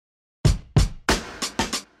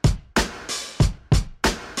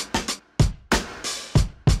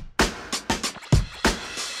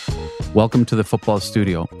Welcome to the Football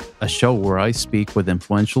Studio, a show where I speak with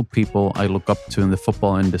influential people I look up to in the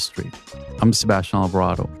football industry. I'm Sebastian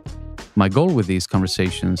Alvarado. My goal with these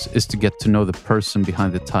conversations is to get to know the person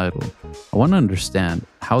behind the title. I want to understand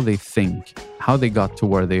how they think, how they got to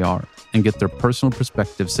where they are, and get their personal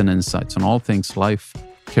perspectives and insights on all things life,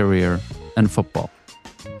 career, and football.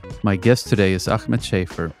 My guest today is Ahmet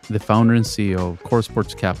Schaefer, the founder and CEO of Core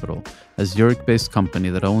Sports Capital, a Zurich-based company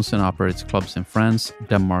that owns and operates clubs in France,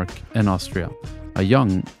 Denmark, and Austria. A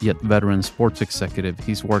young yet veteran sports executive,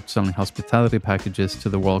 he's worked selling hospitality packages to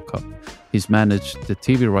the World Cup. He's managed the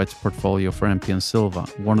TV rights portfolio for MP Silva,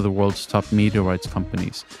 one of the world's top media rights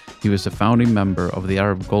companies. He was a founding member of the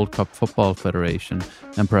Arab Gold Cup Football Federation,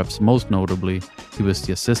 and perhaps most notably, he was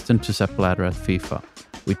the assistant to Sepp Blatter at FIFA.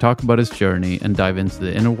 We talk about his journey and dive into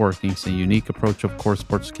the inner workings and unique approach of Core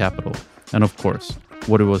Sports Capital, and of course,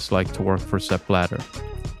 what it was like to work for Sepp Blatter.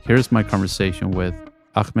 Here's my conversation with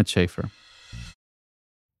Ahmet Schaefer.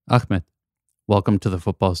 Ahmet, welcome to the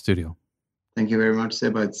Football Studio. Thank you very much,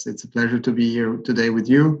 Seba. It's a pleasure to be here today with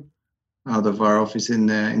you out of our office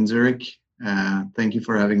in Zurich. Thank you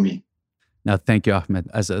for having me. Now, thank you, Ahmet.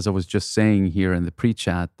 As I was just saying here in the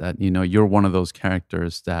pre-chat, that you're one of those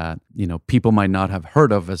characters that people might not have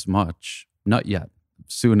heard of as much, not yet.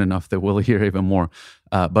 Soon enough, they will hear even more.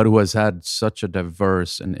 But who has had such a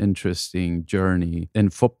diverse and interesting journey in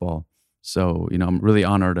football. So, I'm really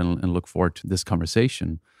honored and look forward to this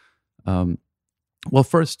conversation. Well,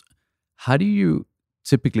 first, how do you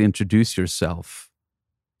typically introduce yourself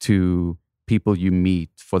to people you meet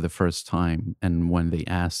for the first time, and when they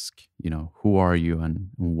ask, who are you and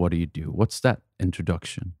what do you do? What's that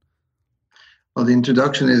introduction? Well, the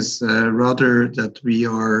introduction is rather that we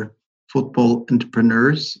are football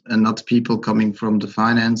entrepreneurs and not people coming from the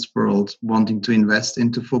finance world wanting to invest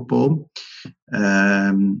into football.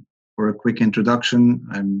 For a quick introduction,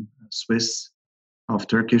 I'm Swiss, half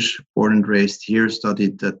Turkish, born and raised here,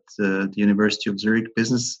 studied at the University of Zurich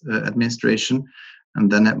Business Administration, and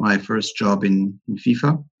then had my first job in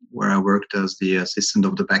FIFA, where I worked as the assistant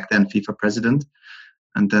of the back then FIFA president,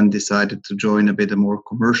 and then decided to join a bit more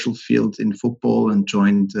commercial field in football and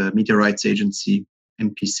joined the media rights agency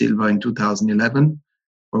MP Silva in 2011,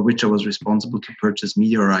 for which I was responsible to purchase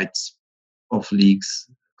media rights of leagues,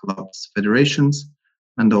 clubs, federations,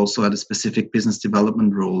 and also had a specific business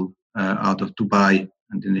development role out of Dubai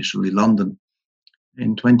and initially London.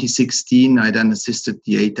 In 2016, I then assisted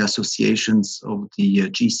the 8 associations of the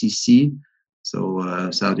GCC, so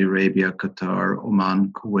Saudi Arabia, Qatar,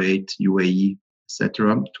 Oman, Kuwait, UAE,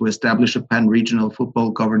 etc., to establish a pan-regional football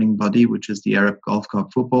governing body, which is the Arab Gulf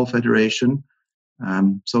Cup Football Federation.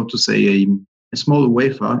 So to say, a small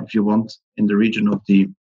UEFA, if you want, in the region of the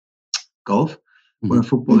Gulf, where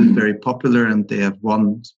football is very popular, and they have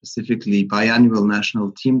one specifically biannual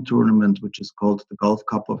national team tournament, which is called the Gulf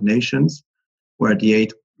Cup of Nations, where the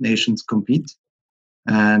 8 nations compete.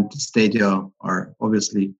 And the stadia are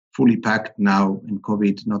obviously fully packed now. In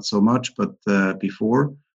COVID, not so much, but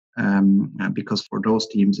before, because for those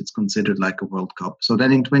teams, it's considered like a World Cup. So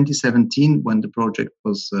then in 2017, when the project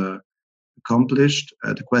was accomplished,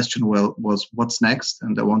 the question was what's next?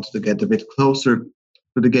 And I wanted to get a bit closer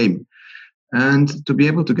to the game. And to be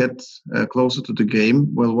able to get closer to the game,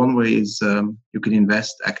 well, one way is you can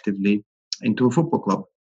invest actively into a football club.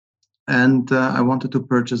 And I wanted to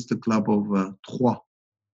purchase the club of Troyes,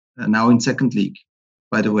 now in second league,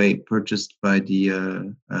 by the way, purchased by the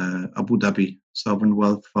Abu Dhabi Sovereign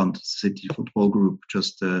Wealth Fund City Football Group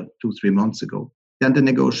just 2-3 months ago. Then the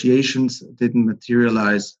negotiations didn't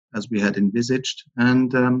materialize as we had envisaged,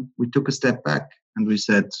 and we took a step back and we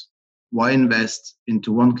said, why invest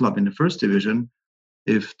into one club in the first division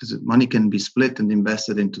if the money can be split and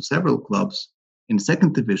invested into several clubs in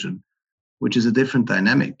second division, which is a different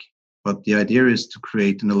dynamic. But the idea is to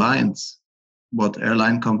create an alliance, what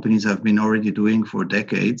airline companies have been already doing for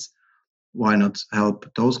decades. Why not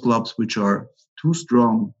help those clubs which are too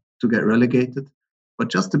strong to get relegated, but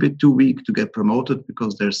just a bit too weak to get promoted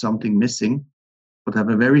because there's something missing, but have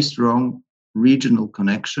a very strong regional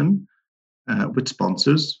connection with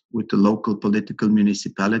sponsors, with the local political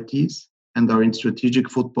municipalities, and are in strategic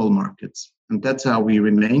football markets. And that's how we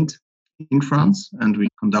remained in France, and we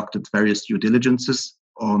conducted various due diligences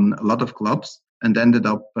on a lot of clubs, and ended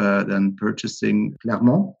up then purchasing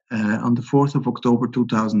Clermont on the 4th of October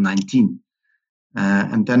 2019.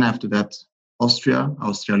 And then after that, Austria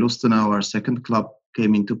Lustenav, our second club,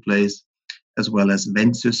 came into place, as well as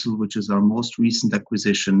Vendsyssel, which is our most recent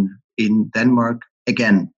acquisition in Denmark,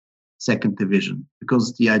 again, second division,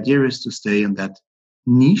 because the idea is to stay in that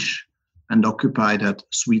niche and occupy that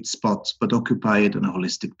sweet spot, but occupy it on a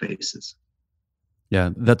holistic basis.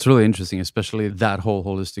 Yeah, that's really interesting, especially that whole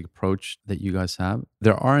holistic approach that you guys have.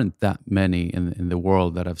 There aren't that many in the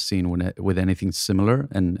world that I've seen with anything similar,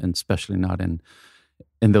 and especially not in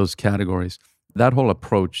those categories. That whole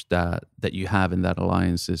approach that you have in that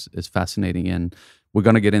alliance is fascinating, and we're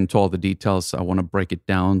going to get into all the details. I want to break it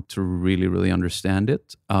down to really understand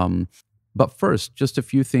it. But first, just a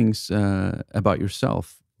few things about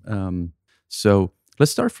yourself. So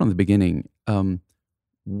let's start from the beginning.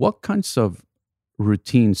 What kinds of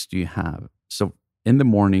routines do you have? So in the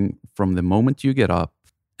morning, from the moment you get up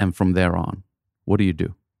and from there on, what do you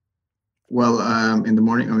do? Well, in the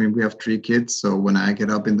morning, I mean, we have 3 kids. So when I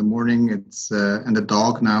get up in the morning, it's and a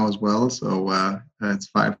dog now as well. So it's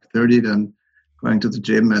 5:30. Then going to the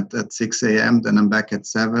gym at 6 a.m. Then I'm back at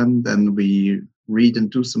 7. Then we read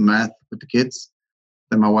and do some math with the kids.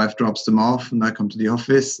 Then my wife drops them off, and I come to the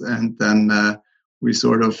office, and then we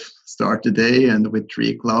sort of start the day. And with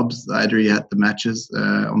 3 clubs, either you had the matches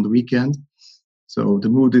on the weekend. So the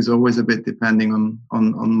mood is always a bit depending on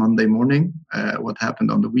Monday morning, what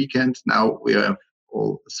happened on the weekend. Now we have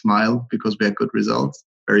all a smile because we had good results,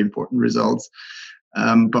 very important results.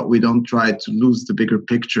 But we don't try to lose the bigger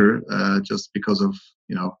picture just because of,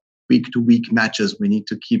 week-to-week matches. We need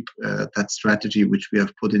to keep that strategy which we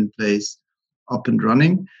have put in place up and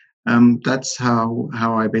running. That's how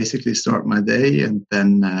I basically start my day. And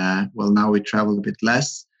then, now we travel a bit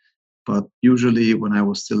less. But usually when I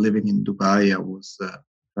was still living in Dubai, I was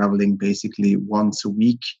traveling basically once a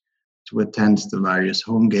week to attend the various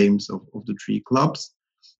home games of the 3 clubs,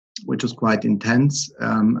 which was quite intense.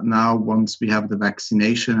 Now, once we have the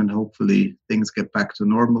vaccination and hopefully things get back to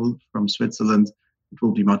normal from Switzerland, it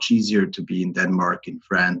will be much easier to be in Denmark, in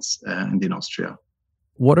France, and in Austria.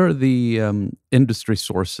 What are the industry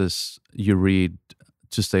sources you read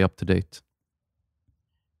to stay up to date?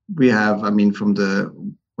 We have,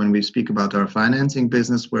 when we speak about our financing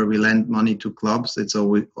business, where we lend money to clubs, it's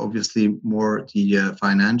always obviously more the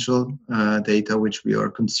financial data which we are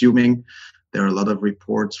consuming. There are a lot of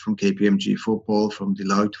reports from KPMG Football, from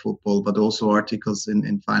Deloitte Football, but also articles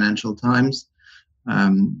in Financial Times.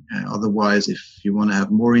 Otherwise, if you want to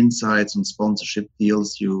have more insights on sponsorship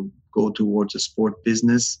deals, you go towards a sport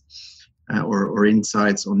business or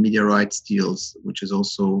insights on media rights deals, which is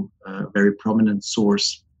also a very prominent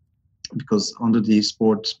source. Because under the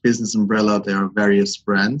sports business umbrella, there are various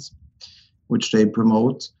brands which they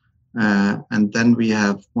promote. And then we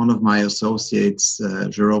have one of my associates,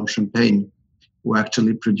 Jerome Champagne, who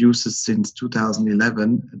actually produces since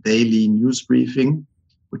 2011 a daily news briefing,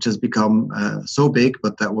 which has become so big,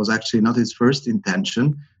 but that was actually not his first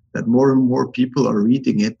intention, that more and more people are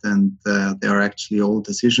reading it, and they are actually all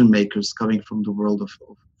decision makers coming from the world of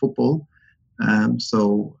football.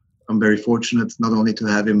 So I'm very fortunate not only to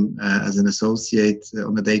have him as an associate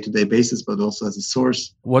on a day-to-day basis, but also as a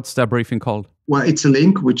source. What's that briefing called? Well, it's a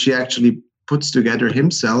link which he actually puts together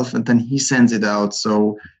himself, and then he sends it out.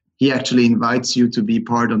 So he actually invites you to be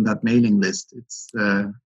part of that mailing list. It's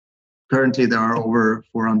currently there are over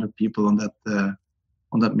 400 people on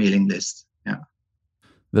that mailing list. Yeah.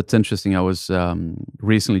 That's interesting. I was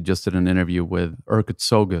recently just did an interview with Erkut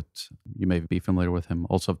Sogut. You may be familiar with him,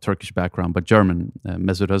 also of Turkish background, but German,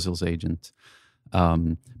 Mesut Özil's agent.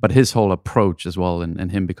 But his whole approach as well,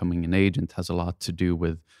 and him becoming an agent, has a lot to do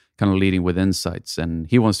with kind of leading with insights. And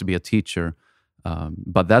he wants to be a teacher,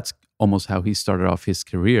 but that's almost how he started off his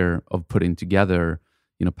career, of putting together,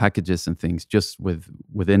 packages and things just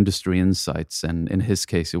with industry insights. And in his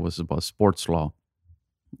case, it was about sports law.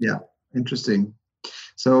 Yeah, interesting.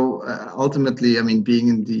 So ultimately, being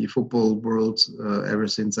in the football world ever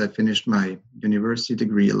since I finished my university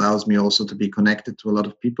degree allows me also to be connected to a lot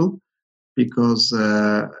of people, because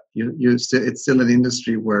it's still an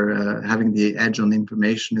industry where having the edge on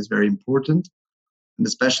information is very important. And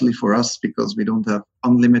especially for us, because we don't have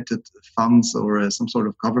unlimited funds or some sort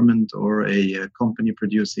of government or a company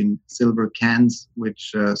producing silver cans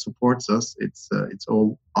which supports us. It's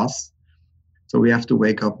all us. So we have to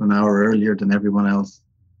wake up an hour earlier than everyone else.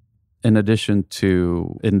 In addition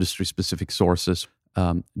to industry-specific sources,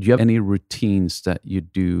 do you have any routines that you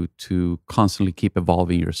do to constantly keep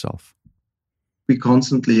evolving yourself? We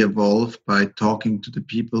constantly evolve by talking to the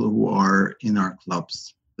people who are in our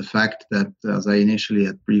clubs. The fact that, as I initially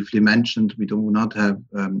had briefly mentioned, we do not have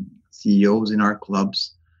CEOs in our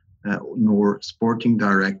clubs nor sporting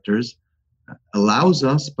directors allows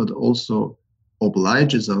us, but also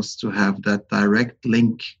obliges us to have that direct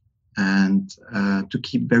link and to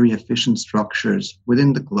keep very efficient structures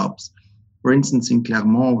within the clubs. For instance, in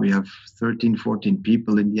Clermont, we have 13, 14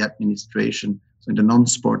 people in the administration, so in the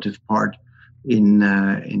non-sportive part. In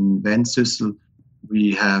Vendsyssel,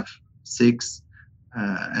 we have 6.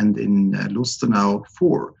 and in Lustenau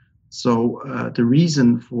 4. So the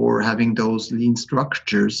reason for having those lean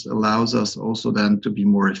structures allows us also then to be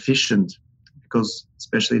more efficient, because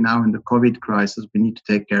especially now in the COVID crisis, we need to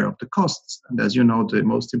take care of the costs. And as you know, the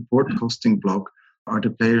most important costing block are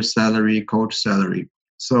the player's salary, coach salary.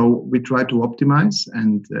 So we try to optimize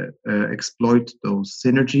and exploit those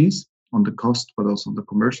synergies on the cost, but also on the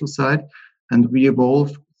commercial side. And we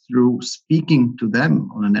evolve through speaking to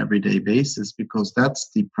them on an everyday basis, because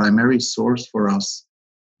that's the primary source for us.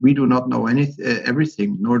 We do not know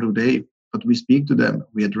everything, nor do they, but we speak to them.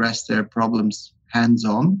 We address their problems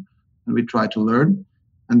hands-on, and we try to learn.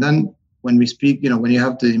 And then when we speak, when you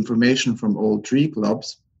have the information from all three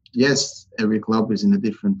clubs, yes, every club is in a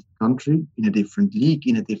different country, in a different league,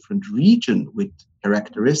 in a different region with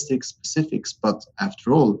characteristics, specifics, but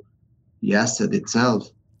after all, the asset itself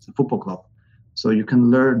is a football club. So you can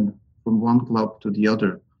learn from one club to the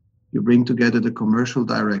other. You bring together the commercial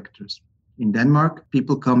directors. In Denmark,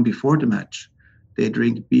 people come before the match. They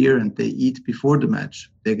drink beer and they eat before the match.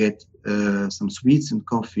 They get some sweets and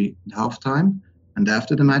coffee at halftime. And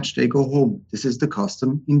after the match, they go home. This is the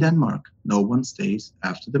custom in Denmark. No one stays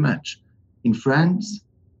after the match. In France,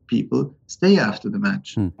 people stay after the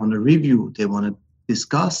match on a review. They want to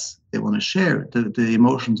discuss, they want to share the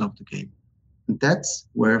emotions of the game. And that's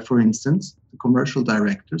where, for instance, the commercial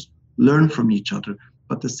directors learn from each other.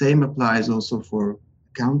 But the same applies also for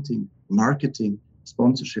accounting, marketing,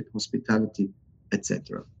 sponsorship, hospitality,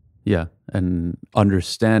 etc. Yeah, and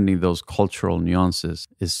understanding those cultural nuances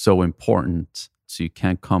is so important. So you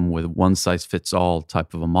can't come with one-size-fits-all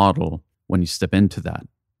type of a model when you step into that.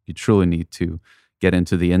 You truly need to get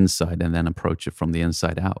into the inside and then approach it from the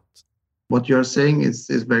inside out. What you're saying is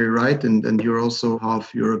very right, and you're also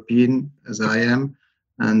half European, as I am.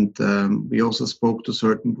 And we also spoke to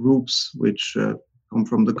certain groups which come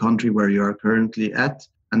from the country where you are currently at,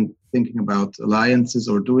 and thinking about alliances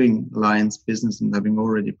or doing alliance business and having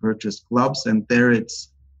already purchased clubs. And there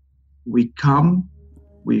we come,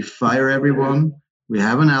 we fire everyone, we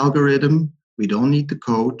have an algorithm, we don't need the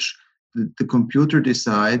coach, the computer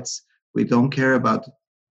decides, we don't care about it.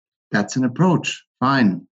 That's an approach,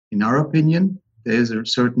 fine. In our opinion, there's a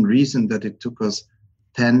certain reason that it took us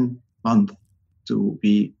 10 months to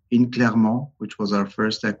be in Clermont, which was our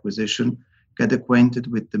first acquisition, get acquainted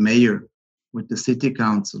with the mayor, with the city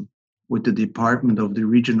council, with the department of the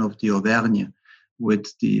region of the Auvergne,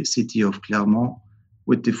 with the city of Clermont,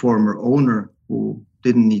 with the former owner who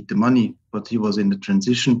didn't need the money, but he was in the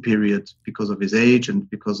transition period because of his age and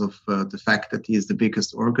because of the fact that he is the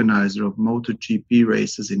biggest organizer of MotoGP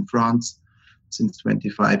races in France since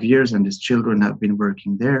 25 years, and his children have been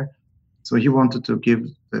working there. So he wanted to give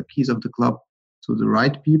the keys of the club to the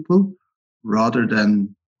right people rather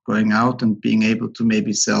than going out and being able to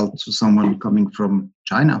maybe sell to someone coming from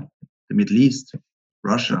China, the Middle East,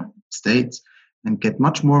 Russia, States, and get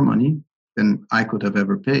much more money than I could have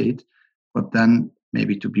ever paid, but then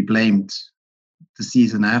maybe to be blamed the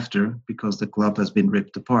season after because the club has been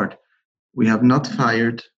ripped apart. We have not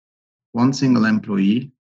fired one single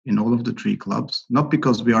employee in all of the three clubs, not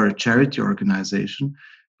because we are a charity organization,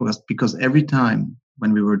 but because every time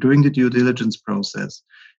when we were doing the due diligence process,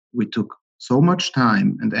 we took so much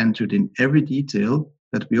time and entered in every detail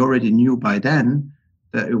that we already knew by then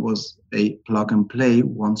that it was a plug and play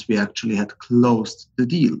once we actually had closed the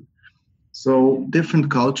deal. So different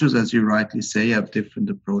cultures, as you rightly say, have different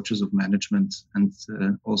approaches of management and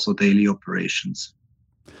also daily operations.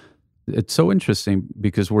 It's so interesting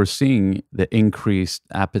because we're seeing the increased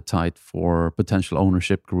appetite for potential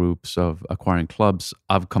ownership groups of acquiring clubs.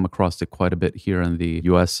 I've come across it quite a bit here in the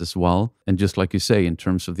US as well. And just like you say, in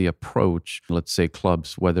terms of the approach, let's say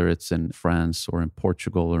clubs, whether it's in France or in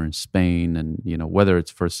Portugal or in Spain, and whether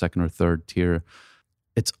it's first, second, or third tier,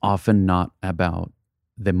 it's often not about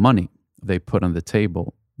the money they put on the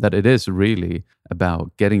table. That it is really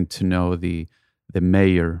about getting to know the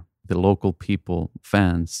mayor, the local people,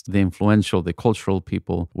 fans, the influential, the cultural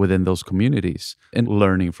people within those communities, and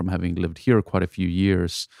learning from having lived here quite a few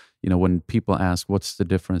years. When people ask what's the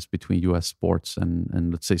difference between US sports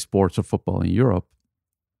and let's say sports or football in Europe,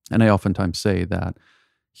 and I oftentimes say that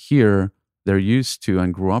here they're used to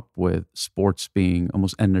and grew up with sports being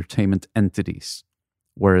almost entertainment entities,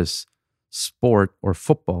 whereas sport or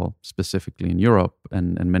football, specifically in Europe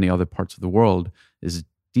and many other parts of the world, is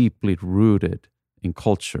deeply rooted in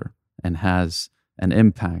culture and has an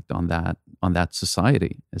impact on that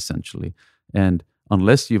society, essentially. And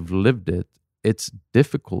unless you've lived it, it's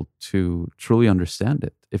difficult to truly understand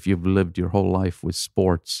it if you've lived your whole life with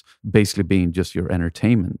sports basically being just your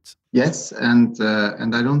entertainment. Yes, and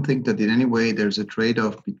I don't think that in any way there's a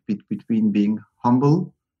trade-off between being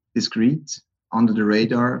humble, discreet, under the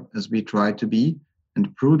radar as we try to be,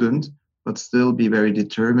 and prudent, but still be very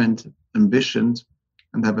determined, ambitious,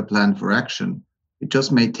 and have a plan for action. It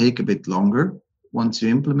just may take a bit longer once you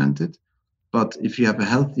implement it, but if you have a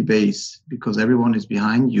healthy base because everyone is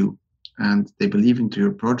behind you and they believe into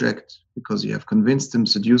your project because you have convinced them,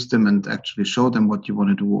 seduced them, and actually show them what you want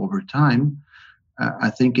to do over time,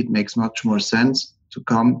 I think it makes much more sense to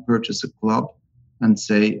come purchase a club and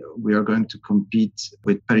say we are going to compete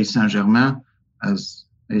with Paris Saint-Germain, as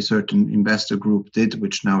a certain investor group did,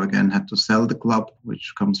 which now again had to sell the club,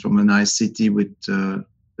 which comes from a nice city with the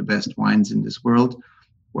best wines in this world,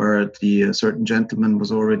 where the certain gentleman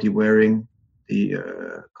was already wearing the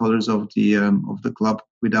colors of the club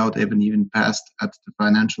without even passed at the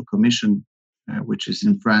financial commission, which is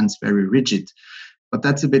in France very rigid. But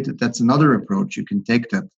that's another approach. You can take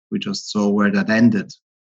that. We just saw where that ended.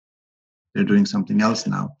 They're doing something else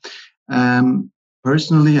now.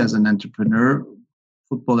 Personally, as an entrepreneur,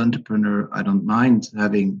 football entrepreneur, I don't mind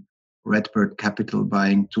having Redbird Capital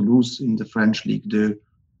buying Toulouse in the French Ligue 2,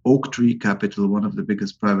 Oak Tree Capital, one of the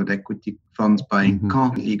biggest private equity funds, buying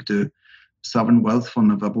Caen in Ligue 2, Sovereign Wealth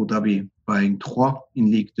Fund of Abu Dhabi buying Troyes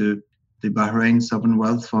in Ligue 2, the Bahrain Sovereign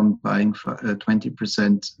Wealth Fund buying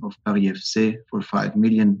 20% of Paris FC for 5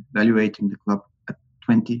 million, valuating the club at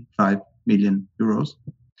 25 million euros.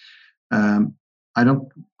 I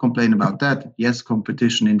don't complain about that. Yes,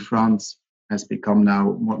 competition in France has become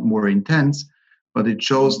now more intense, but it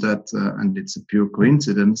shows that, and it's a pure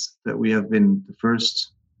coincidence, that we have been the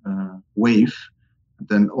first wave.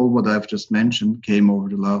 Then all what I've just mentioned came over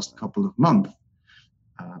the last couple of months.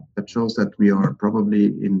 That shows that we are probably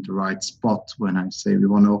in the right spot when I say we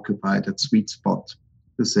want to occupy that sweet spot.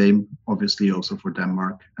 The same, obviously, also for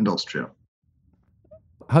Denmark and Austria.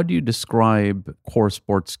 How do you describe Core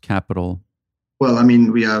Sports Capital? Well, I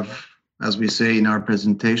mean, we have, as we say in our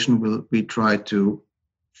presentation, we try to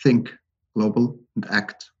think global and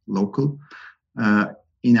act local.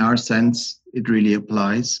 In our sense, it really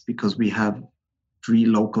applies because we have 3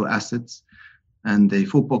 local assets. And a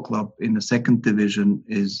football club in the 2nd division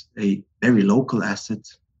is a very local asset.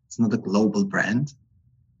 It's not a global brand.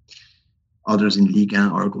 Others in Liga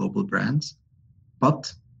are global brands.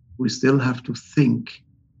 But we still have to think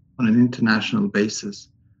on an international basis.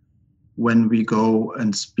 When we go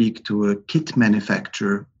and speak to a kit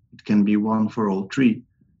manufacturer, it can be one for all 3.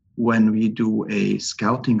 When we do a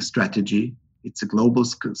scouting strategy, it's a global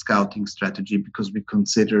scouting strategy because we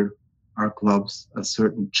consider our clubs as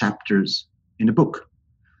certain chapters in a book.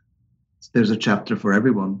 There's a chapter for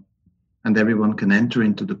everyone, and everyone can enter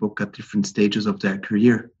into the book at different stages of their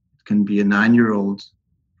career. It can be a 9-year-old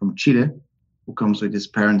from Chile who comes with his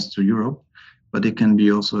parents to Europe, but it can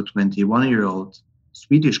be also a 21-year-old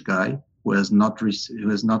Swedish guy who has not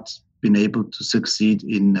been able to succeed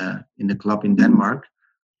in a club in Denmark,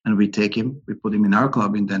 and we put him in our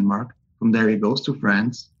club in Denmark. From there he goes to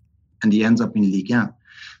France, and he ends up in Liga.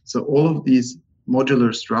 So all of these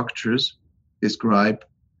modular structures describe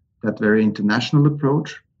that very international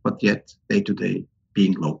approach, but yet day-to-day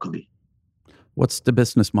being locally. What's the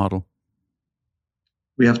business model?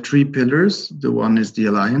 We have 3 pillars. The one is the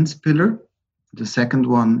Alliance pillar. The second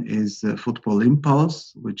one is Football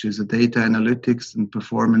Impulse, which is a data analytics and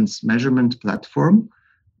performance measurement platform,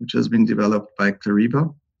 which has been developed by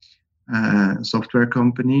Clariva, a software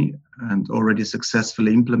company, and already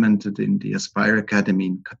successfully implemented in the Aspire Academy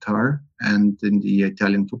in Qatar and in the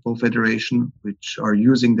Italian Football Federation, which are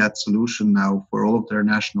using that solution now for all of their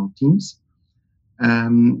national teams.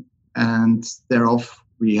 And thereof,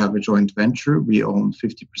 we have a joint venture. We own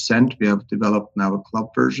 50%. We have developed now a club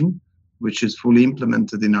version, which is fully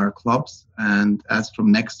implemented in our clubs, and as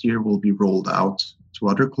from next year will be rolled out to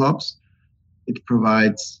other clubs. It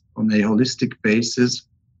provides, on a holistic basis,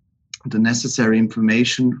 the necessary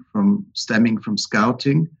information stemming from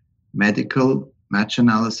scouting, medical, match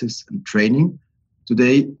analysis, and training.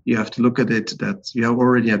 Today, you have to look at it that you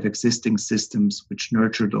already have existing systems which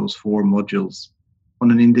nurture those 4 modules on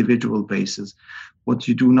an individual basis. What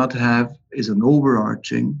you do not have is an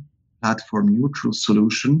overarching platform-neutral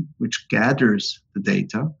solution which gathers the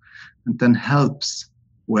data and then helps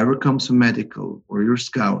whoever comes from medical or your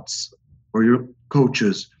scouts or your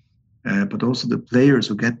coaches, but also the players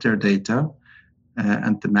who get their data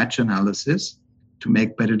and the match analysis to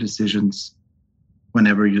make better decisions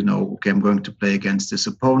whenever you know, okay, I'm going to play against this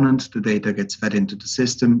opponent. The data gets fed into the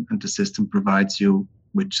system and the system provides you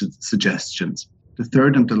with suggestions. The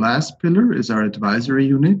third and the last pillar is our advisory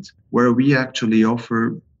unit, where we actually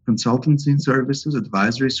offer consultancy services,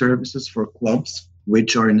 advisory services for clubs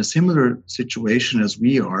which are in a similar situation as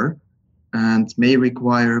we are and may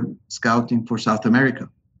require scouting for South America.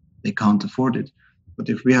 They can't afford it. But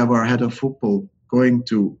if we have our head of football going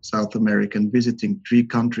to South America and visiting 3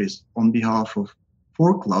 countries on behalf of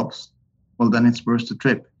 4 clubs, well, then it's worth the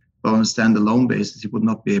trip. But on a standalone basis, he would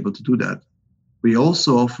not be able to do that. We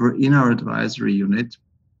also offer in our advisory unit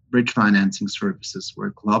bridge financing services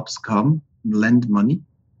where clubs come and lend money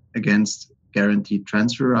against guaranteed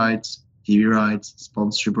transfer rights, TV rights,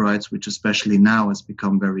 sponsorship rights, which especially now has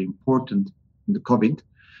become very important in the COVID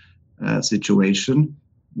situation.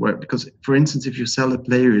 Because, for instance, if you sell a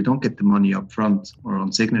player, you don't get the money up front or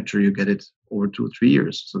on signature, you get it over 2 or 3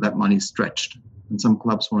 years. So that money is stretched. And some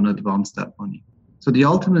clubs want to advance that money. So the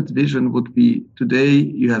ultimate vision would be today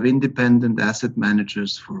you have independent asset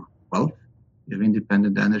managers for wealth. You have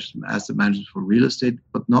independent asset managers for real estate,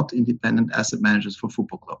 but not independent asset managers for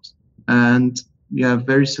football clubs. And you have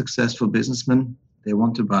very successful businessmen. They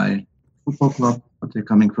want to buy a football club, but they're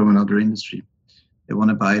coming from another industry. They want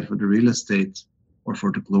to buy it for the real estate or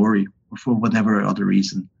for the glory or for whatever other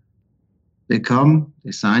reason. They come,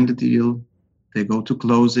 they sign the deal, they go to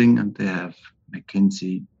closing, and they have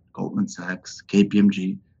McKinsey, Goldman Sachs,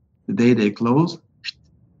 KPMG. The day they close,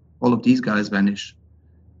 all of these guys vanish.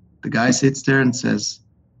 The guy sits there and says,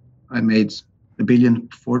 I made a billion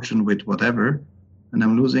fortune with whatever, and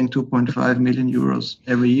I'm losing 2.5 million euros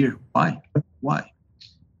every year. Why?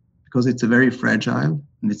 Because it's a very fragile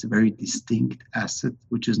and it's a very distinct asset,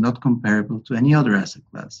 which is not comparable to any other asset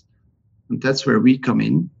class. And that's where we come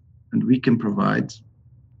in, and we can provide,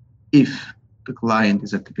 if the client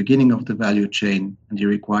is at the beginning of the value chain and he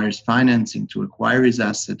requires financing to acquire his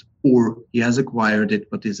asset, or he has acquired it,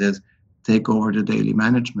 but he says, take over the daily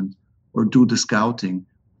management or do the scouting,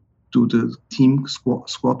 do the team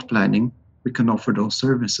squad planning, we can offer those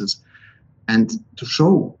services. And to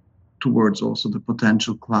show towards also the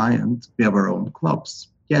potential client, we have our own clubs.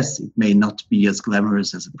 Yes, it may not be as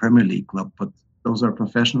glamorous as a Premier League club, but those are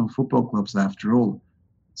professional football clubs after all.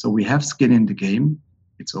 So we have skin in the game.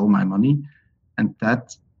 It's all my money. And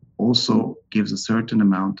that also gives a certain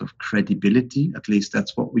amount of credibility, at least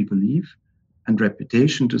that's what we believe, and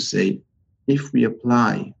reputation to say, if we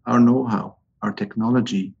apply our know-how, our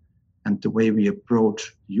technology, and the way we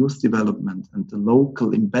approach youth development and the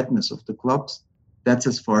local embeddedness of the clubs, that's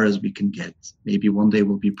as far as we can get. Maybe one day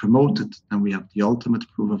we'll be promoted and we have the ultimate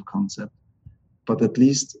proof of concept. But at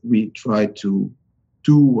least we try to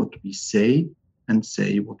do what we say and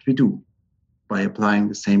say what we do by applying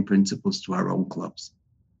the same principles to our own clubs.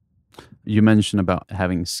 You mentioned about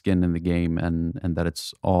having skin in the game and that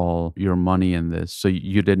it's all your money in this. So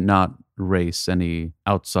you did not raise any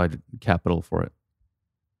outside capital for it?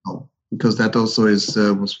 No, because that also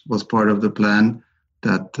was part of the plan,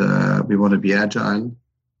 that we want to be agile,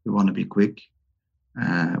 we want to be quick.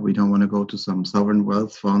 We don't want to go to some sovereign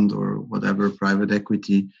wealth fund or whatever, private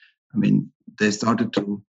equity. I mean, they started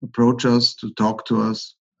to approach us, to talk to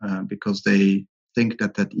us, because they think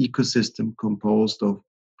that ecosystem composed of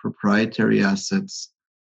proprietary assets,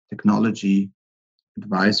 technology,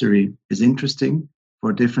 advisory is interesting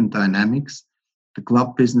for different dynamics. The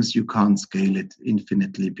club business, you can't scale it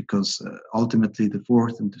infinitely because ultimately the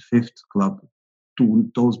 4th and the 5th club,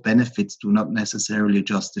 those benefits do not necessarily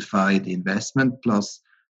justify the investment plus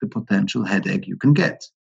the potential headache you can get.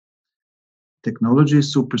 Technology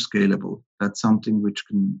is super scalable. That's something which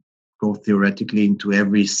can go theoretically into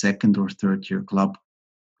every 2nd or 3rd tier club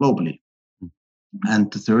globally.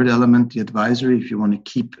 And the third element, the advisory, if you want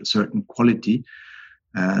to keep a certain quality,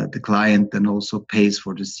 the client then also pays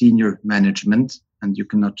for the senior management, and you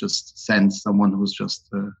cannot just send someone who's just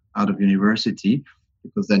out of university,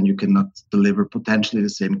 because then you cannot deliver potentially the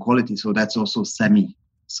same quality. So that's also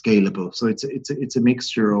semi-scalable. So it's a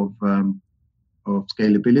mixture of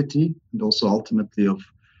scalability and also ultimately of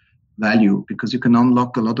value, because you can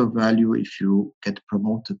unlock a lot of value if you get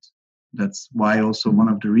promoted. That's why also one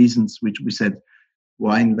of the reasons which we said,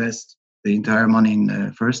 why invest the entire money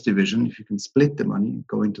in first division if you can split the money,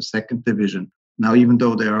 go into second division. Now, even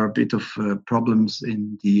though there are a bit of problems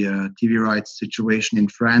in the TV rights situation in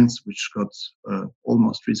France, which got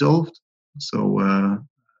almost resolved. So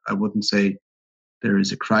I wouldn't say there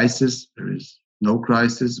is a crisis. There is no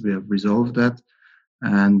crisis. We have resolved that.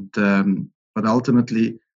 And but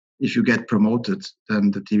ultimately, if you get promoted, then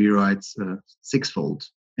the TV rights sixfold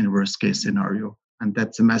in worst case scenario. And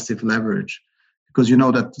that's a massive leverage. Because you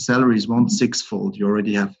know that the salaries won't sixfold. You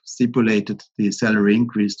already have stipulated the salary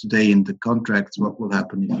increase today in the contracts. What will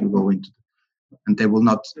happen if you go into and they will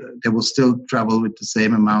not, they will still travel with the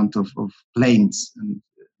same amount of planes, and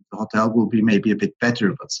the hotel will be maybe a bit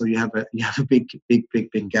better. But so you have a big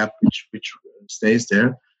gap which stays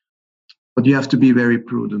there. But you have to be very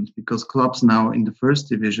prudent because clubs now in the first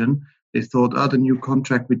division, they thought, the new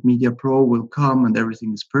contract with Media Pro will come and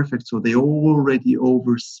everything is perfect. So they already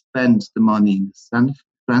overspent the money in the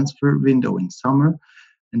transfer window in summer,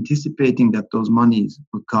 anticipating that those monies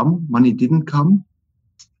would come. Money didn't come,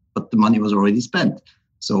 but the money was already spent.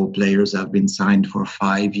 So players have been signed for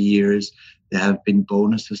 5 years. There have been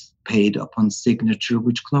bonuses paid upon signature,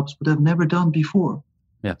 which clubs would have never done before.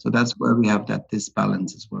 Yeah. So that's where we have that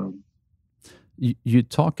disbalance as well. You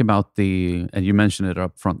talk about and you mentioned it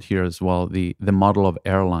up front here as well, the model of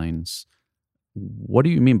airlines. What do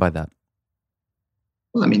you mean by that?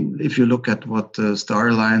 Well, I mean, if you look at what Star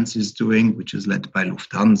Alliance is doing, which is led by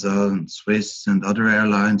Lufthansa and Swiss and other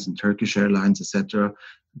airlines and Turkish Airlines, etc.,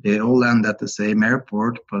 they all land at the same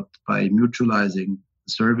airport, but by mutualizing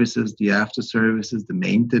services, the after services, the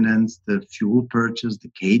maintenance, the fuel purchase,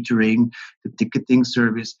 the catering, the ticketing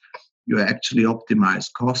service, you actually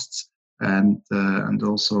optimize costs and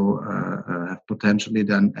also have potentially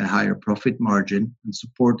then a higher profit margin and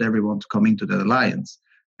support everyone to come into the alliance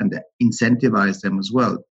and incentivize them as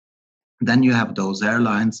well. Then you have those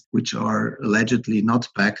airlines which are allegedly not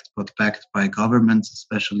backed, but backed by governments,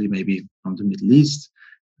 especially maybe from the Middle East,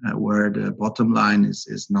 where the bottom line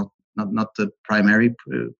is not the primary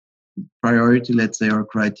priority, let's say, or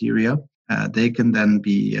criteria. They can then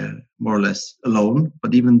be more or less alone,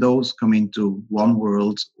 but even those come into one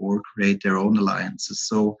world or create their own alliances.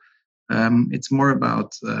 So it's more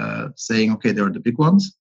about saying, okay, there are the big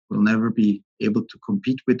ones. We'll never be able to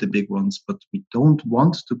compete with the big ones, but we don't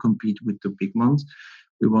want to compete with the big ones.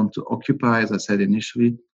 We want to occupy, as I said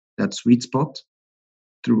initially, that sweet spot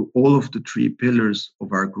through all of the 3 pillars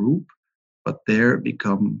of our group, but there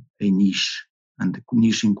become a niche. And the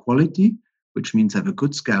niche in quality, which means have a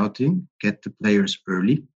good scouting, get the players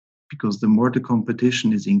early, because the more the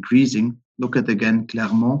competition is increasing, look at again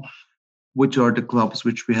Clermont, which are the clubs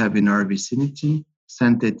which we have in our vicinity,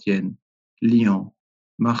 Saint-Etienne, Lyon,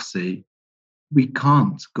 Marseille. We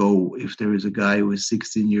can't go if there is a guy who is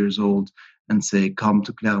 16 years old and say, come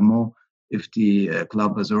to Clermont, if the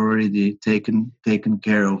club has already taken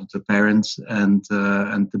care of the parents and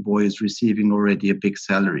the boy is receiving already a big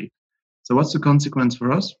salary. So what's the consequence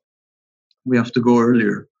for us? We have to go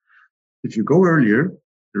earlier. If you go earlier,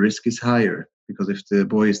 the risk is higher because if the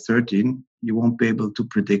boy is 13, you won't be able to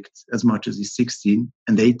predict as much as he's 16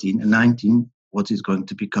 and 18 and 19 what he's going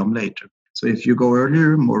to become later. So if you go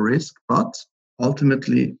earlier, more risk, but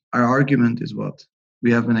ultimately our argument is what?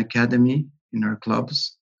 We have an academy in our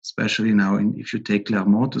clubs, especially now if you take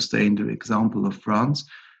Clermont to stay in the example of France,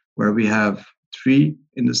 where we have 3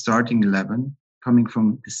 in the starting 11 coming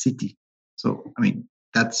from the city. So, I mean,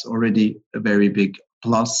 that's already a very big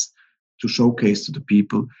plus to showcase to the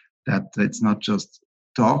people that it's not just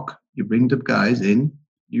talk. You bring the guys in,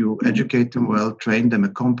 you educate them well, train them,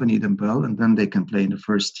 accompany them well, and then they can play in the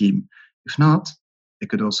first team. If not, they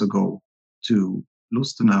could also go to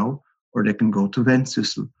Lustenav or they can go to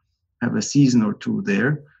Vendsyssel, have a season or 2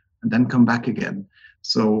 there, and then come back again.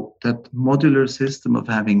 So that modular system of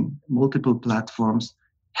having multiple platforms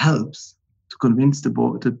helps to convince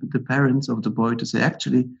the parents of the boy to say,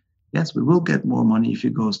 actually, yes, we will get more money if he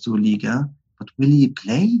goes to Liga, but will he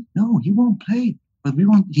play? No, he won't play. But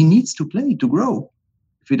he needs to play to grow.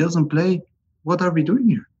 If he doesn't play, what are we doing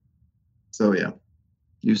here? So yeah,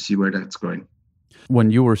 you see where that's going.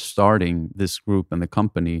 When you were starting this group and the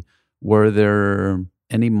company, were there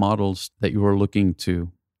any models that you were looking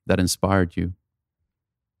to that inspired you?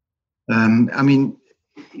 I mean,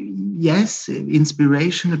 yes,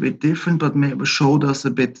 inspiration a bit different, but maybe showed us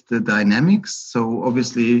a bit the dynamics. So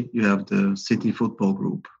obviously you have the City Football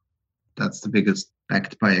Group. That's the biggest,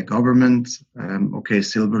 backed by a government.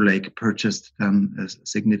 Silver Lake purchased then a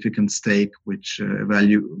significant stake, which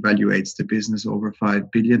evaluates the business over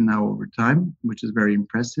 5 billion now over time, which is very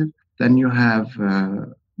impressive. Then you have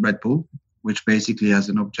Red Bull, which basically has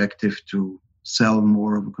an objective to sell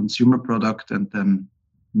more of a consumer product and then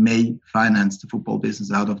may finance the football business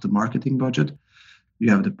out of the marketing budget.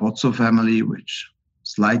 You have the Pozzo family, which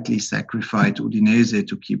slightly sacrificed Udinese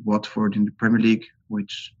to keep Watford in the Premier League,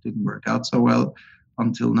 which didn't work out so well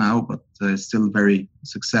until now, but still a very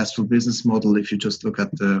successful business model if you just look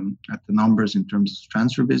at the numbers in terms of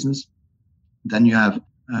transfer business. Then you have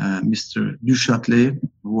Mr. Duchâtelet,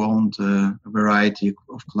 who owned a variety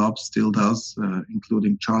of clubs, still does,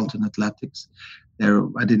 including Charlton Athletics. There,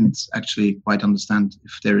 I didn't actually quite understand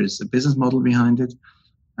if there is a business model behind it.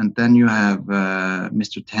 And then you have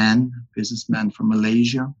Mr. Tan, businessman from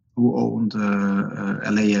Malaysia, who owned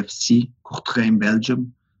LAFC, Courtrai in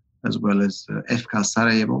Belgium, as well as FK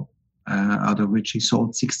Sarajevo. out of which he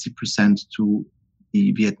sold 60% to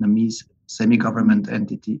the Vietnamese semi-government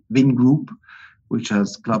entity Vingroup, which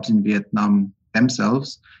has clubs in Vietnam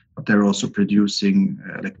themselves, but they're also producing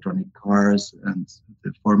electronic cars and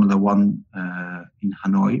the Formula One in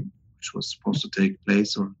Hanoi, which was supposed to take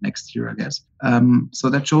place or next year, I guess. So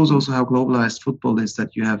that shows also how globalized football is,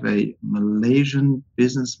 that you have a Malaysian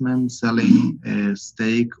businessman selling a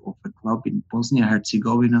stake of a club in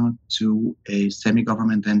Bosnia-Herzegovina to a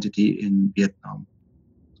semi-government entity in Vietnam.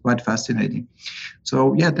 It's quite fascinating.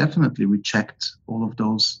 So yeah, definitely we checked all of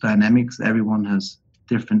those dynamics. Everyone has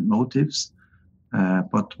different motives.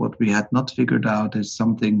 But what we had not figured out is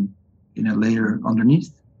something in a layer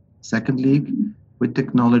underneath. Second league, with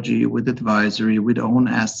technology, with advisory, with own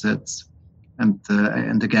assets, and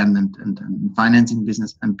financing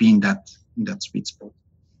business, and being that in that sweet spot.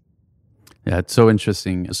 Yeah, it's so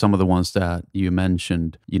interesting. Some of the ones that you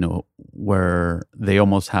mentioned, where they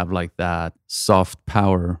almost have like that soft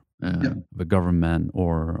power of a government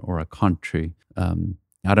or a country.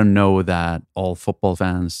 I don't know that all football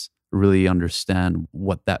fans really understand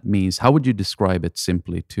what that means. How would you describe it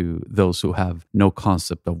simply to those who have no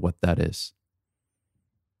concept of what that is?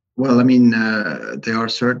 Well, I mean, there are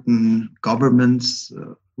certain governments,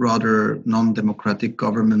 rather non-democratic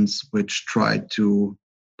governments, which try to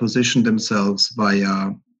position themselves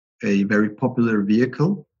via a very popular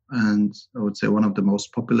vehicle. And I would say one of the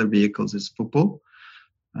most popular vehicles is football,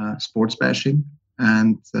 sports bashing,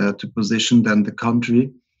 and to position then the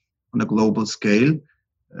country on a global scale.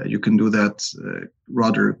 You can do that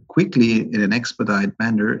rather quickly in an expedited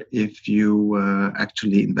manner if you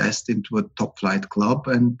actually invest into a top flight club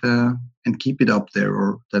and keep it up there,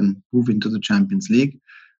 or then move into the Champions League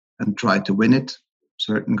and try to win it.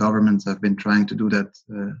 Certain governments have been trying to do that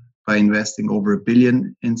by investing over $1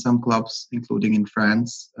 billion in some clubs, including in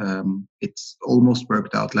France. It's almost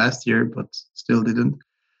worked out last year, but still didn't.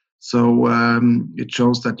 So it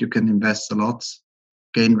shows that you can invest a lot,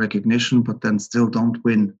 gain recognition, but then still don't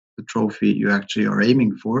win the trophy you actually are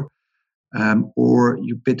aiming for. Or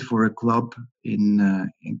you bid for a club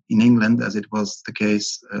in England, as it was the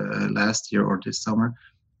case last year or this summer,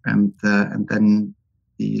 and then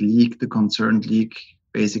the concerned league,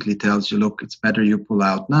 basically tells you, look, it's better you pull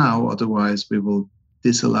out now, otherwise we will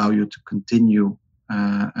disallow you to continue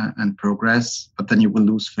and progress, but then you will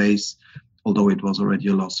lose face, although it was already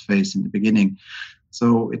a lost face in the beginning.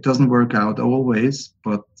 So it doesn't work out always,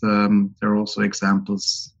 but there are also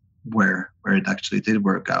examples where it actually did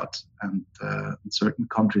work out, and certain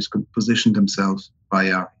countries could position themselves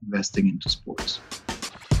via investing into sports.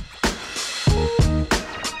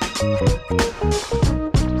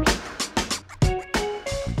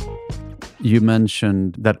 You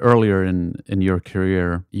mentioned that earlier in your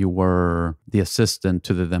career, you were the assistant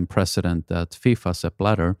to the then president at FIFA, Sepp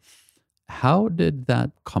Blatter. How did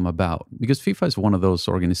that come about? Because FIFA is one of those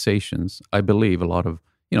organizations, I believe a lot of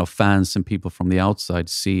fans and people from the outside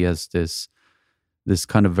see as this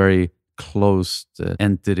kind of very closed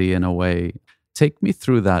entity in a way. Take me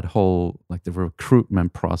through that whole, like the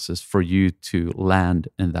recruitment process for you to land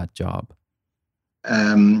in that job.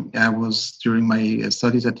 I was, during my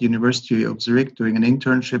studies at the University of Zurich, doing an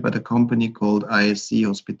internship at a company called ISC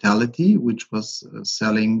Hospitality, which was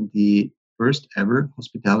selling the first ever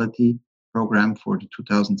hospitality program for the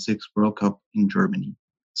 2006 World Cup in Germany.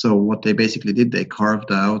 So what they basically did, they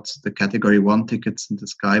carved out the Category 1 tickets and the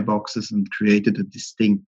skyboxes and created a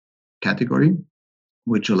distinct category,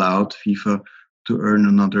 which allowed FIFA to earn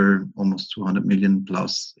another almost 200 million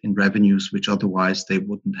plus in revenues, which otherwise they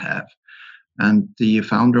wouldn't have. And the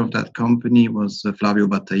founder of that company was Flavio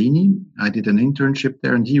Battaini. I did an internship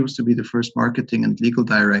there, and he used to be the first marketing and legal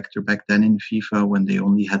director back then in FIFA, when they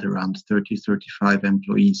only had around 30, 35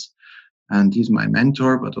 employees. And he's my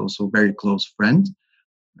mentor, but also a very close friend.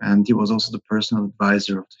 And he was also the personal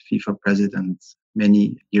advisor of the FIFA president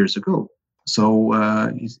many years ago. So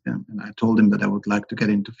and I told him that I would like to get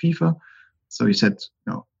into FIFA. So he said,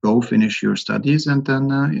 go finish your studies and then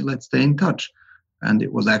let's stay in touch. And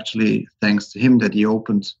it was actually thanks to him that he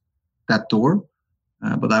opened that door.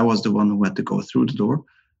 But I was the one who had to go through the door.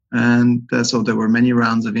 And so there were many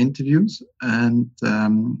rounds of interviews. And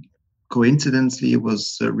coincidentally, it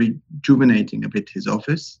was rejuvenating a bit his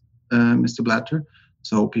office, Mr. Blatter.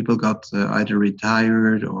 So people got either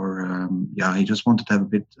retired or, he just wanted to have a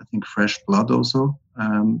bit, I think, fresh blood also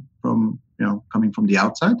from, coming from the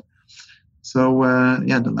outside. So,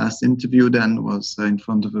 the last interview then was in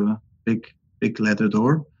front of a big leather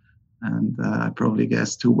door. And I probably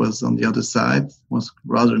guessed who was on the other side, was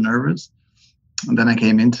rather nervous. And then I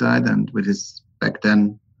came inside and with his back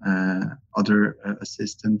then other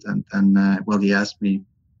assistant. And then, he asked me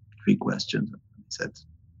 3 questions. And he said,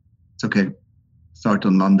 it's okay, start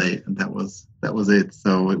on Monday. And that was it.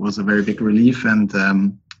 So it was a very big relief and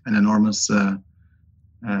an enormous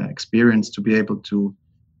experience to be able to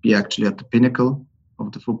be actually at the pinnacle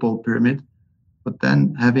of the football pyramid. But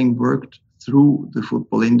then having worked through the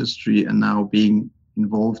football industry and now being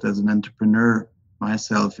involved as an entrepreneur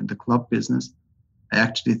myself in the club business, I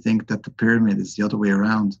actually think that the pyramid is the other way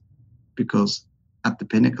around, because at the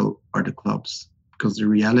pinnacle are the clubs, because the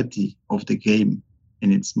reality of the game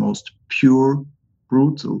in its most pure,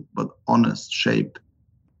 brutal, but honest shape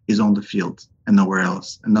is on the field and nowhere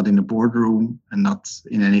else, and not in a boardroom and not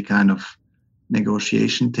in any kind of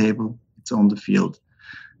negotiation table. It's on the field.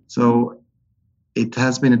 So it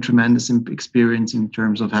has been a tremendous experience in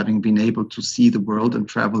terms of having been able to see the world and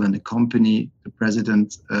travel and accompany the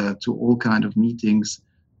president to all kinds of meetings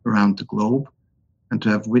around the globe, and to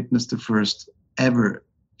have witnessed the first ever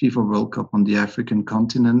FIFA World Cup on the African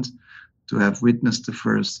continent, to have witnessed the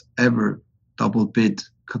first ever double bid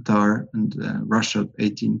Qatar and Russia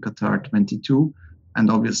 18, Qatar 22,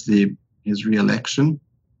 and obviously his re-election.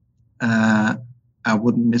 I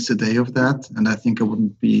wouldn't miss a day of that, and I think I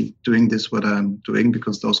wouldn't be doing this what I'm doing,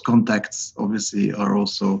 because those contacts obviously are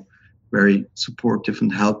also very supportive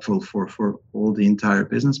and helpful for all the entire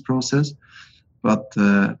business process. But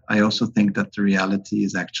I also think that the reality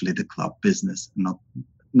is actually the club business, not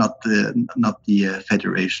the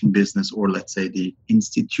federation business, or let's say the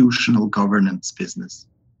institutional governance business.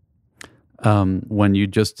 When you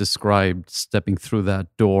just described stepping through that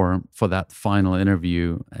door for that final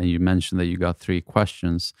interview, and you mentioned that you got 3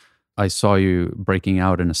 questions, I saw you breaking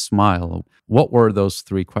out in a smile. What were those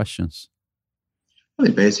 3 questions? Well,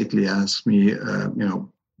 they basically asked me,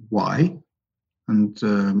 why, and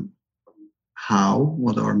how.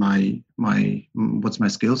 What are what's my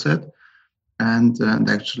skill set, and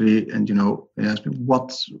actually, they asked me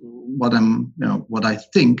what I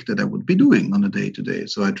think that I would be doing on a day to day.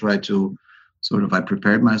 So I tried to I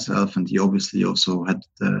prepared myself, and he obviously also had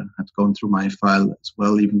gone through my file as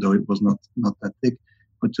well, even though it was not that thick,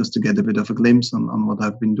 but just to get a bit of a glimpse on what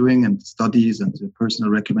I've been doing, and studies and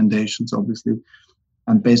personal recommendations, obviously.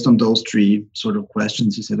 And based on those 3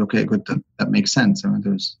 questions, he said, okay, good, that makes sense. I mean,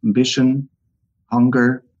 there's ambition,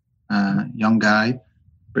 hunger, young guy,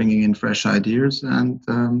 bringing in fresh ideas, and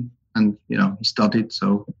he studied,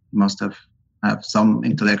 so he must have some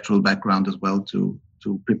intellectual background as well to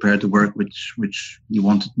prepare the work which he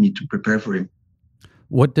wanted me to prepare for him.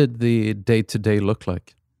 What did the day-to-day look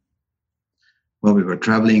like? Well, we were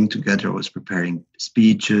traveling together. I was preparing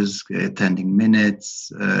speeches, attending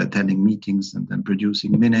minutes, attending meetings, and then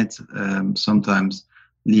producing minutes, sometimes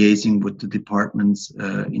liaising with the departments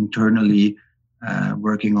internally,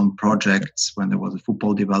 working on projects when there was a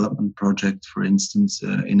football development project, for instance,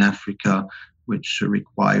 in Africa, which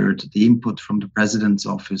required the input from the president's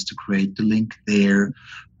office to create the link there,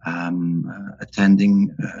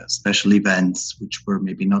 attending special events which were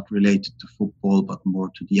maybe not related to football, but more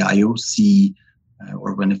to the IOC,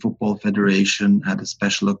 or when a football federation had a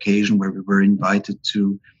special occasion where we were invited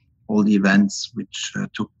to all the events which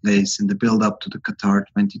took place in the build-up to the Qatar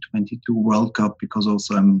 2022 World Cup, because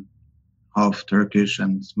also I'm half Turkish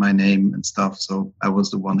and my name and stuff, so I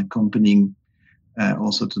was the one accompanying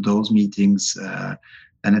also to those meetings,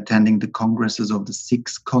 and attending the congresses of the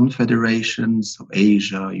 6 confederations of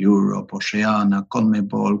Asia, Europe, Oceania,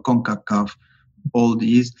 CONMEBOL, CONCACAF, all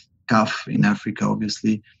these, CAF in Africa,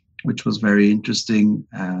 obviously, which was very interesting.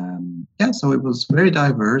 So it was very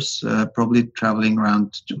diverse, probably traveling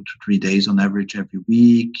around 2 to 3 days on average every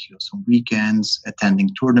week, some weekends, attending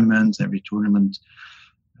tournaments. Every tournament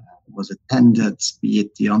was attended, be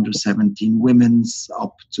it the under-17 women's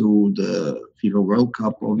up to the FIFA World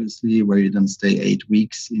Cup, obviously, where you then stay 8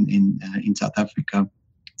 weeks in South Africa.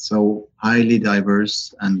 So highly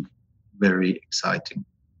diverse and very exciting.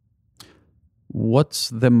 What's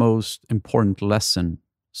the most important lesson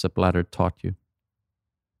Sepp Blatter taught you?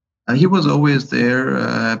 He was always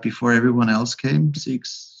there before everyone else came,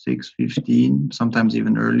 6:15, sometimes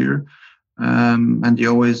even earlier. And he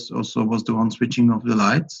always also was the one switching off the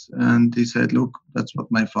lights. And he said, look, that's what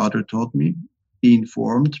my father taught me. Be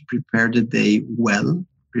informed, prepare the day well,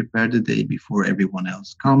 prepare the day before everyone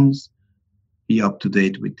else comes, be up to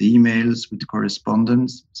date with the emails, with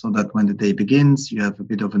correspondence, so that when the day begins, you have a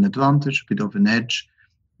bit of an advantage, a bit of an edge.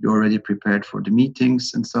 You're already prepared for the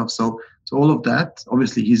meetings and stuff. So all of that,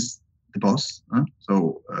 obviously he's the boss.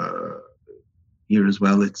 Here as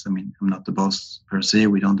well, I'm not the boss per se.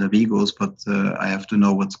 We don't have egos, but I have to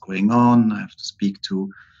know what's going on. I have to speak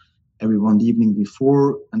to everyone the evening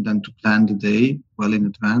before, and then to plan the day well in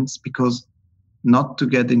advance, because not to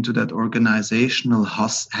get into that organizational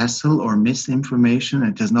hassle or misinformation.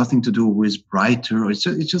 It has nothing to do with brighter, or it's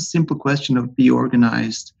just a simple question of be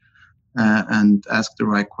organized and ask the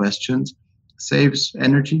right questions. Saves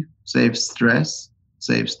energy, saves stress,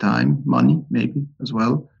 saves time, money maybe as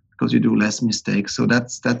well, because you do less mistakes. So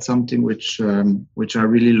that's something which I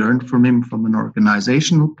really learned from him from an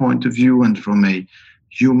organizational point of view and from a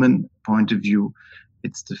human point of view.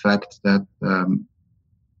 It's the fact that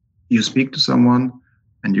you speak to someone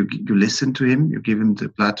and you listen to him, you give him the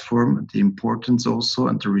platform, the importance also,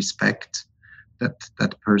 and the respect that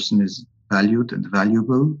that person is valued and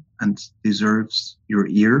valuable and deserves your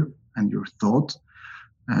ear and your thought.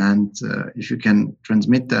 And if you can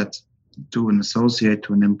transmit that to an associate,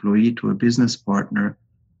 to an employee, to a business partner,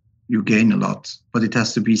 you gain a lot. But it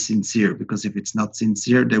has to be sincere, because if it's not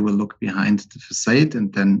sincere, they will look behind the facade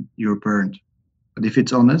and then you're burned. But if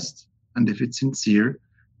it's honest and if it's sincere,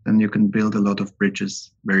 then you can build a lot of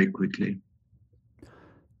bridges very quickly.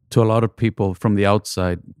 To a lot of people from the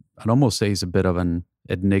outside, I'd almost say he's a bit of an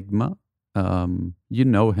enigma. You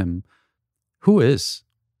know him. Who is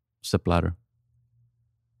Sepp Blatter?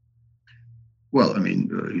 Well, I mean,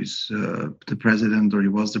 he's the president, or he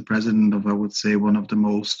was the president of, I would say, one of the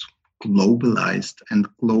most globalized and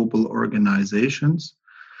global organizations.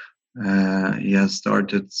 He has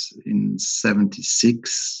started in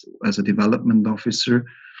 1976 as a development officer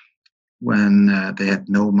when they had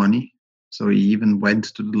no money. So he even went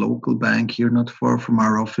to the local bank here, not far from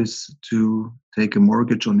our office, to take a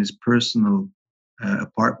mortgage on his personal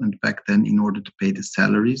apartment back then in order to pay the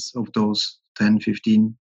salaries of those 10,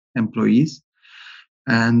 15 employees.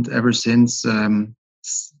 And ever since,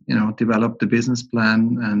 developed the business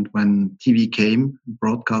plan. And when TV came,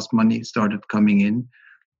 broadcast money started coming in,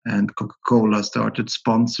 and Coca-Cola started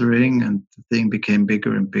sponsoring, and the thing became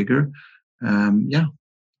bigger and bigger.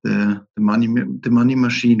 The money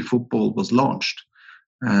machine football was launched,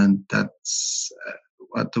 and that's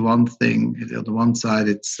at the one thing. On the one side,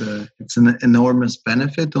 it's an enormous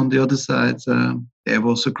benefit. On the other side, they have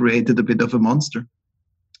also created a bit of a monster.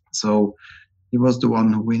 So he was the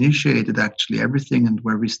one who initiated actually everything, and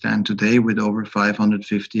where we stand today with over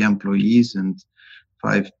 550 employees and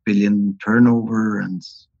 5 billion turnover and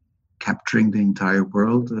capturing the entire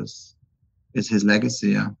world is his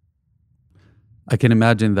legacy. Yeah. I can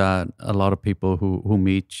imagine that a lot of people who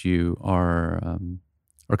meet you are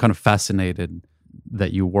kind of fascinated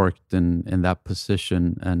that you worked in that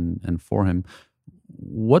position and for him.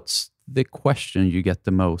 What's the question you get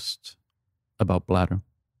the most about Blatter?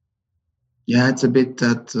 Yeah, it's a bit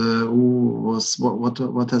that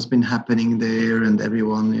what has been happening there, and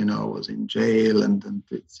everyone was in jail and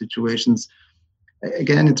the situations.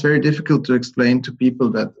 Again, it's very difficult to explain to people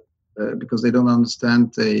that because they don't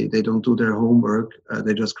understand, they don't do their homework,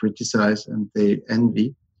 they just criticize and they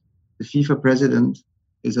envy. The FIFA president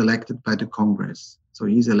is elected by the Congress, so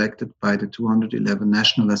he's elected by the 211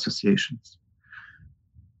 national associations.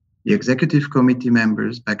 The executive committee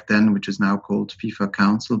members back then, which is now called FIFA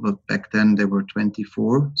Council, but back then they were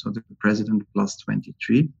 24, so the president plus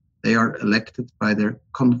 23, they are elected by their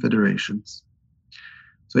confederations.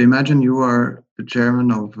 So imagine you are the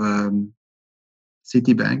chairman of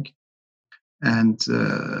Citibank, and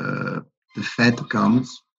the Fed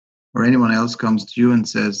comes, or anyone else comes to you and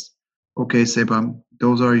says, okay, Seba,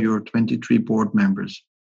 those are your 23 board members.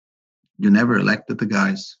 You never elected the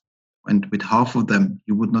guys. And with half of them,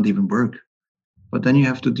 you would not even work. But then you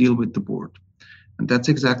have to deal with the board. And that's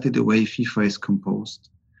exactly the way FIFA is composed.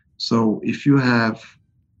 So if you have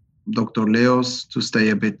Dr. Leos, to stay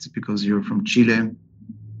a bit because you're from Chile,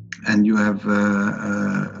 and you have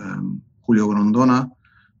Julio Grondona,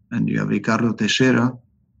 and you have Ricardo Teixeira,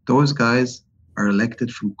 those guys are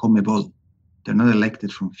elected from CONMEBOL. They're not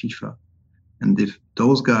elected from FIFA. And if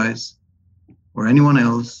those guys or anyone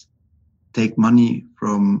else take money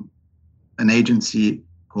from an agency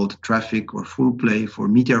called Traffic or Full Play for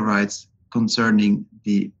media rights concerning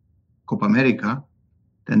the Copa America,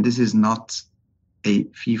 then this is not a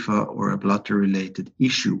FIFA or a Blatter related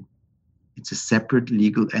issue. It's a separate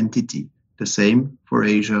legal entity. The same for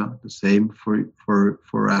Asia, the same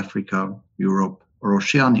for Africa, Europe, or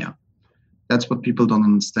Oceania. That's what people don't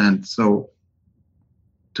understand. So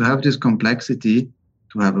to have this complexity,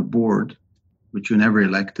 to have a board, which you never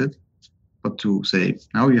elected, but to say,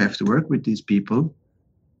 now you have to work with these people,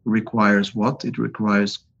 requires what? It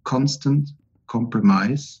requires constant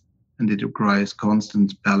compromise, and it requires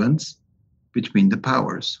constant balance between the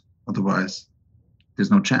powers. Otherwise, there's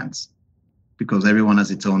no chance, because everyone has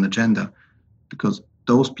its own agenda. Because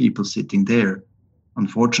those people sitting there,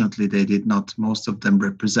 unfortunately, they did not, most of them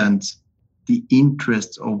represent the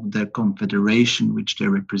interests of the confederation which they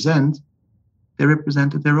represented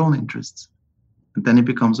their own interests. And then it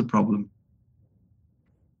becomes a problem.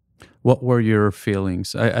 What were your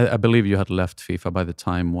feelings? I believe you had left FIFA by the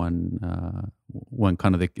time when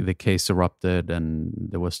kind of the case erupted and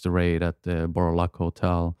there was the raid at the Borolac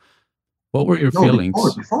Hotel. What were your feelings?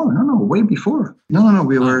 Way before. We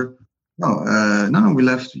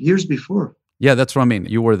left years before. Yeah, that's what I mean.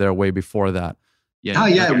 You were there way before that.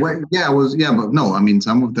 But no, I mean,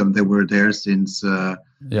 some of them, they were there since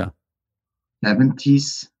 70s.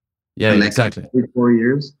 Yeah, exactly. 4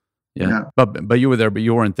 years. Yeah. But you were there, but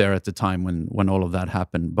you weren't there at the time when all of that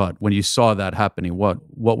happened. But when you saw that happening, what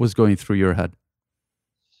was going through your head?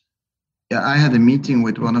 Yeah, I had a meeting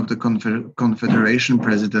with one of the confederation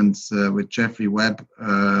presidents, with Jeffrey Webb,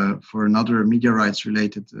 for another media rights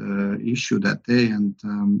related issue that day. And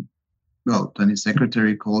then his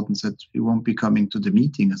secretary called and said he won't be coming to the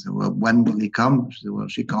meeting. I said, well, when will he come? She said, well,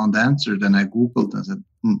 she can't answer. Then I Googled and said,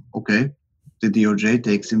 okay. The DOJ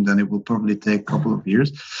takes him, then it will probably take a couple of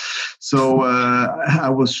years. So I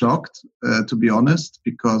was shocked, to be honest,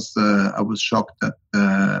 because I was shocked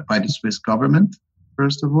by the Swiss government,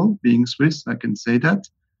 first of all, being Swiss, I can say that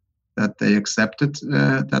they accepted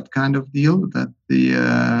that kind of deal, that the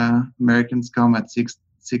Americans come at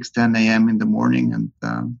 6:10 a.m. in the morning and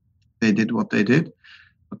they did what they did.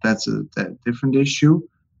 But that's a different issue.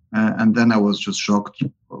 And then I was just shocked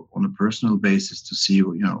on a personal basis to see,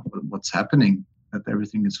 what's happening, that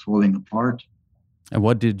everything is falling apart. And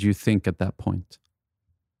what did you think at that point?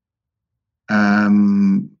 I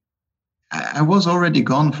was already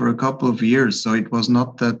gone for a couple of years, so it was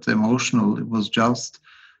not that emotional. It was just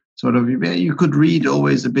sort of, you could read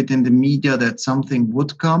always a bit in the media that something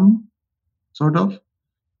would come, sort of.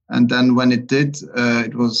 And then when it did,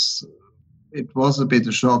 it was a bit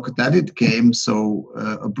of shock that it came so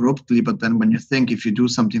abruptly. But then when you think if you do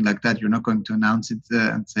something like that, you're not going to announce it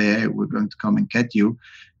and say, hey, we're going to come and get you.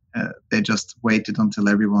 They just waited until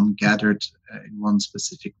everyone gathered in one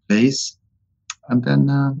specific place. And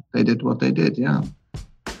then they did what they did, yeah.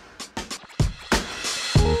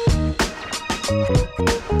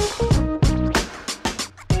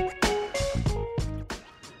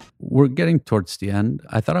 We're getting towards the end.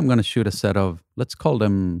 I thought I'm going to shoot a set of, let's call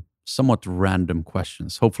them somewhat random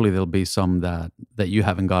questions. Hopefully there'll be some that you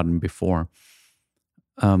haven't gotten before.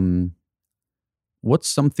 What's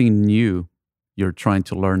something new you're trying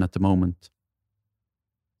to learn at the moment?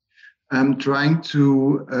 I'm trying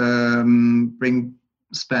to bring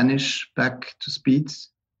Spanish back to speed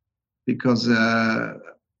because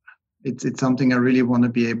it's something I really want to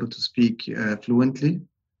be able to speak fluently.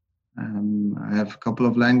 I have a couple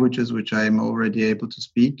of languages which I'm already able to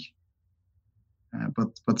speak.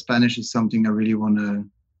 But Spanish is something I really want to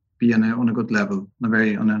be on a good level,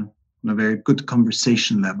 on a very good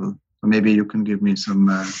conversation level. So maybe you can give me some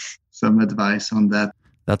advice on that.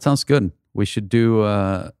 That sounds good. We should do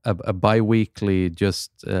a bi-weekly.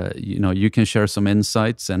 Just you can share some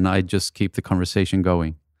insights, and I just keep the conversation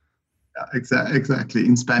going. Exactly,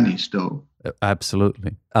 in Spanish, though.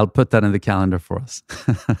 Absolutely, I'll put that in the calendar for us.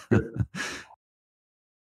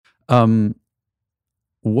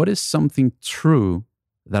 What is something true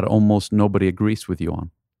that almost nobody agrees with you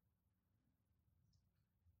on?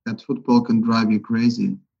 That football can drive you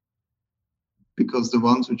crazy. Because the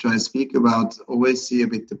ones which I speak about always see a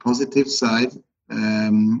bit the positive side.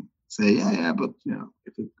 Say, but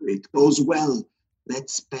if it goes well,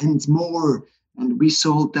 let's spend more. And we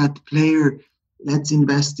sold that player, let's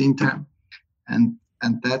invest in time. And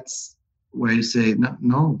that's where you say,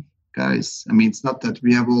 no, guys. I mean, it's not that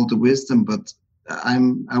we have all the wisdom, but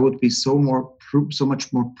I would be so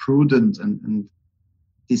much more prudent and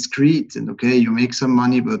discreet. And okay, you make some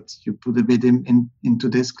money, but you put a bit into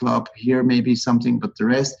this club here, maybe something, but the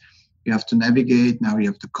rest you have to navigate. Now you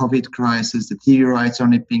have the COVID crisis, the TV rights are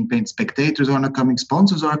not being paid, spectators are not coming,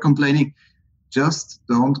 sponsors are complaining. Just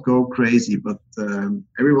don't go crazy. But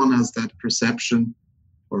everyone has that perception,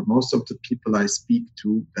 or most of the people I speak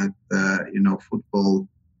to, that football,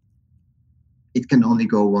 it can only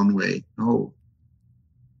go one way. No.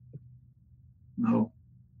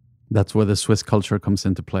 That's where the Swiss culture comes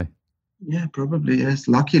into play. Yeah, probably, yes.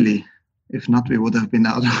 Luckily. If not, we would have been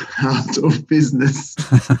out of business.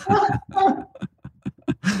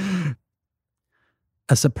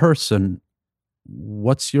 As a person,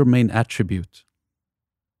 what's your main attribute?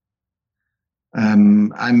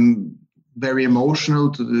 I'm very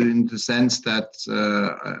emotional in the sense that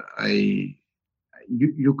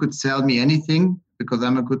you could sell me anything, because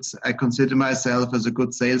I consider myself as a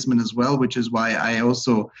good salesman as well, which is why I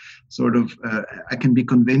also sort of I can be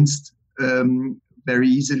convinced very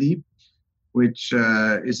easily. which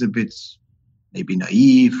is a bit maybe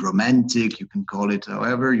naive, romantic, you can call it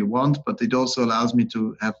however you want, but it also allows me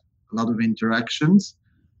to have a lot of interactions.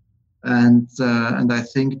 And I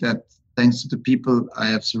think that thanks to the people I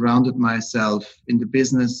have surrounded myself in the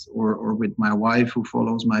business or with my wife who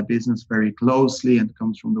follows my business very closely and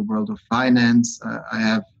comes from the world of finance, I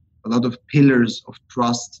have a lot of pillars of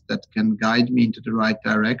trust that can guide me into the right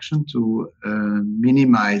direction to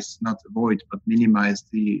minimize, not avoid, but minimize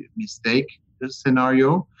the mistake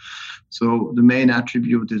scenario. So the main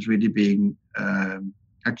attribute is really being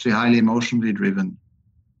actually highly emotionally driven.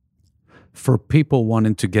 For people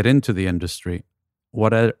wanting to get into the industry,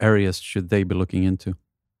 what areas should they be looking into?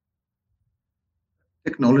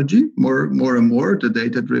 Technology, more and more, the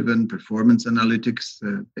data-driven performance analytics,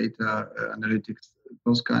 data analytics,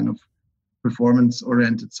 those kind of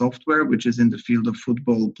performance-oriented software, which is in the field of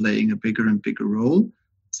football playing a bigger and bigger role.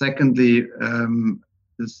 Secondly,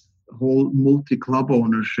 this whole multi-club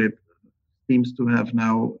ownership seems to have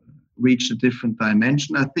now reached a different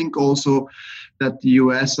dimension. I think also that the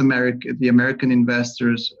the American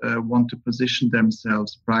investors want to position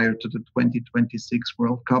themselves prior to the 2026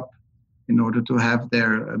 World Cup in order to have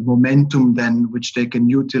their momentum then, which they can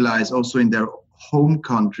utilize also in their home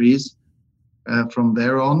countries from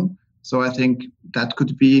there on. So I think that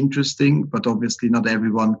could be interesting, but obviously not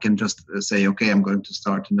everyone can just say, okay, I'm going to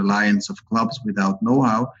start an alliance of clubs without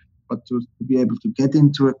know-how. But to be able to get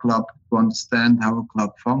into a club, to understand how a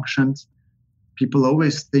club functions. People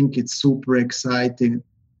always think it's super exciting.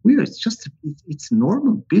 It's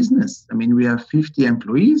normal business. I mean, we have 50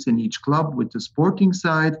 employees in each club with the sporting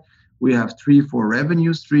side. We have 3-4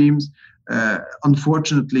 revenue streams.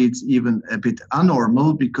 Unfortunately, it's even a bit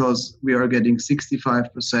abnormal because we are getting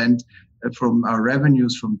 65% from our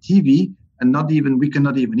revenues from TV. And we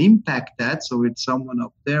cannot even impact that. So it's someone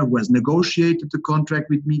up there who has negotiated the contract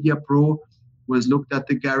with Media Pro, who has looked at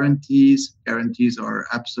the guarantees. Guarantees are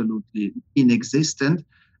absolutely inexistent.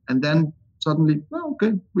 And then suddenly, well,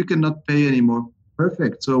 okay, we cannot pay anymore.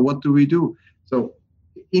 Perfect. So what do we do? So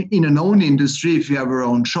in a known industry, if you have your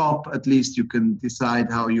own shop, at least you can decide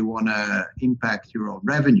how you want to impact your own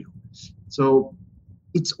revenue. So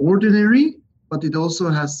it's ordinary, but it also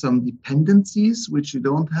has some dependencies which you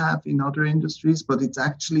don't have in other industries, but it's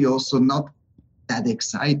actually also not that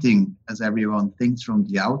exciting as everyone thinks from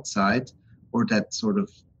the outside, or that sort of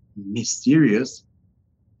mysterious.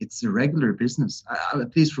 It's a regular business,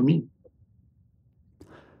 at least for me.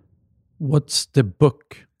 What's the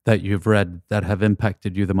book that you've read that have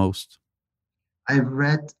impacted you the most? I've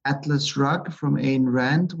read Atlas Shrugged from Ayn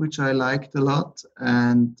Rand, which I liked a lot,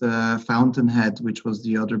 and Fountainhead, which was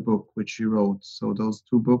the other book which she wrote. So those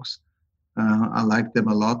two books, I liked them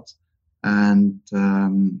a lot. And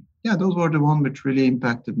those were the ones which really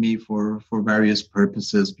impacted me for various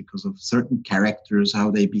purposes because of certain characters, how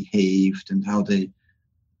they behaved and how they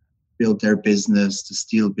built their business, the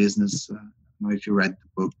steel business. I don't know if you read the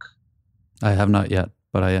book. I have not yet,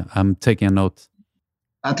 but I'm taking a note.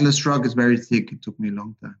 Atlas Shrugged is very thick. It took me a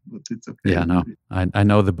long time, but it's okay. Yeah, no, I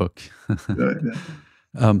know the book.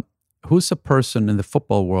 Who's a person in the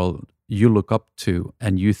football world you look up to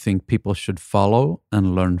and you think people should follow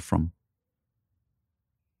and learn from?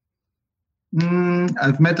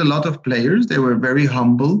 I've met a lot of players. They were very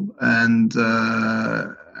humble and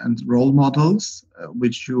role models,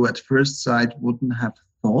 which you at first sight wouldn't have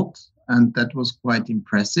thought, and that was quite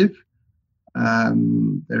impressive.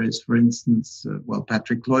 There is, for instance,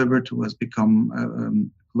 Patrick Kluivert, who has become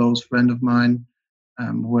a close friend of mine,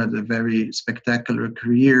 who had a very spectacular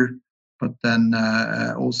career, but then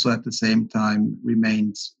also at the same time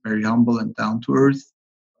remained very humble and down to earth,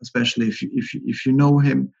 especially if you know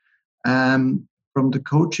him. From the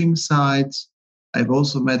coaching side, I've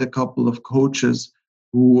also met a couple of coaches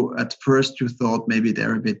who at first you thought maybe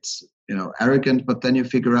they're a bit arrogant, but then you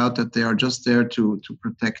figure out that they are just there to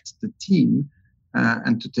protect the team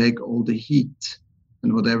and to take all the heat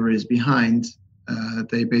and whatever is behind.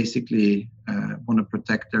 They basically want to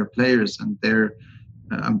protect their players, and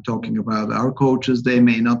I'm talking about our coaches. They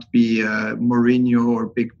may not be Mourinho or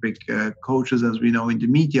big coaches as we know in the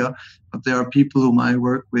media, but there are people whom I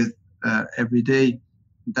work with every day.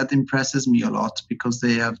 That impresses me a lot because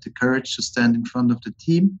they have the courage to stand in front of the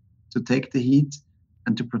team, to take the heat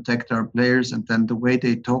and to protect our players, and then the way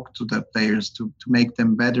they talk to the players to make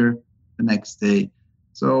them better the next day.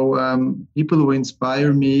 So people who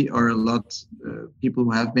inspire me are a lot people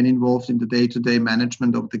who have been involved in the day-to-day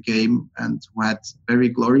management of the game and who had very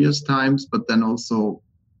glorious times, but then also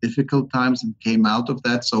difficult times and came out of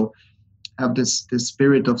that. So have this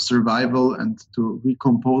spirit of survival and to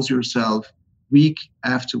recompose yourself week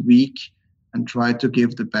after week and try to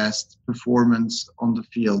give the best performance on the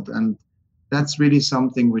field. And that's really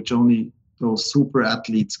something which only those super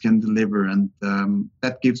athletes can deliver. And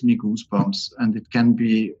that gives me goosebumps. And it can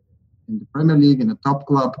be in the Premier League, in a top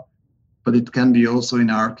club, but it can be also in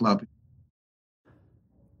our club.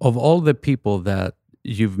 Of all the people that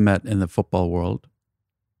you've met in the football world,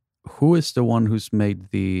 who is the one who's made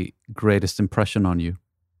the greatest impression on you?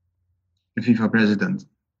 The FIFA president.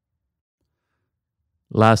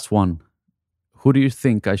 Last one. Who do you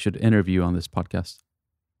think I should interview on this podcast?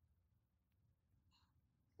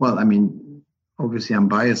 Well, I mean, obviously I'm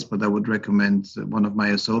biased, but I would recommend one of my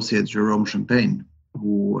associates, Jerome Champagne,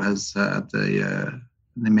 who has had an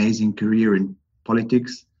amazing career in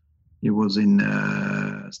politics. He was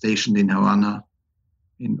stationed in Havana,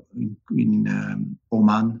 in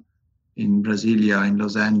Oman, in Brasilia, in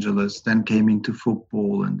Los Angeles, then came into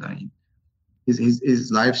football. And his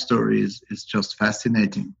life story is just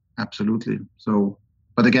fascinating. Absolutely. So,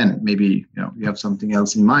 but again, maybe you have something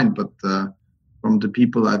else in mind, but from the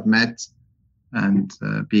people I've met and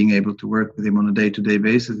being able to work with him on a day-to-day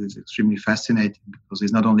basis is extremely fascinating, because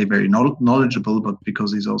he's not only very knowledgeable, but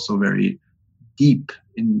because he's also very deep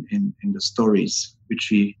in the stories which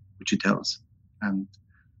he tells. And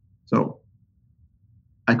so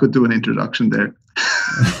I could do an introduction there.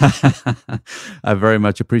 I very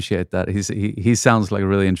much appreciate that. He sounds like a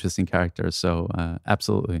really interesting character. So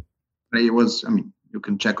absolutely. He was, I mean, you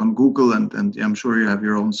can check on Google and I'm sure you have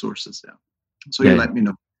your own sources there. So you let me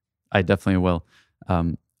know. I definitely will.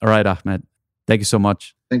 All right, Ahmet. Thank you so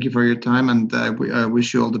much. Thank you for your time, and I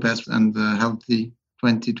wish you all the best and healthy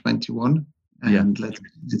 2021. And let's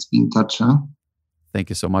be in touch, huh? Thank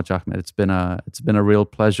you so much, Ahmet. It's been a real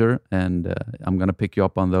pleasure, and I'm gonna pick you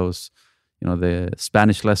up on those, the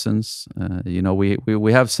Spanish lessons.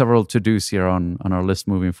 We have several to-dos here on our list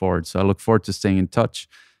moving forward. So I look forward to staying in touch.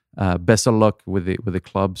 Best of luck with the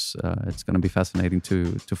clubs. It's gonna be fascinating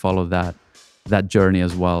to follow that journey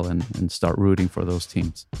as well, and start rooting for those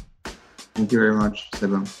teams. Thank you very much,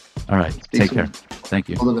 Sepp. All right, take care. Thank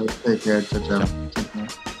you. All the best. Take care. Ciao, ciao.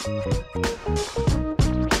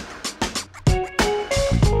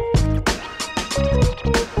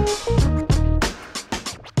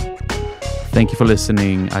 Thank you for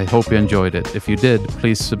listening. I hope you enjoyed it. If you did,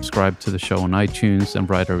 please subscribe to the show on iTunes and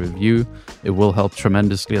write a review. It will help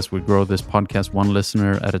tremendously as we grow this podcast one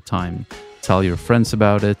listener at a time. Tell your friends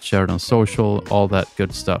about it, share it on social, all that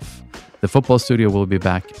good stuff. The Football Studio will be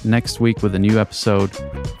back next week with a new episode.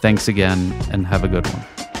 Thanks again, and have a good one.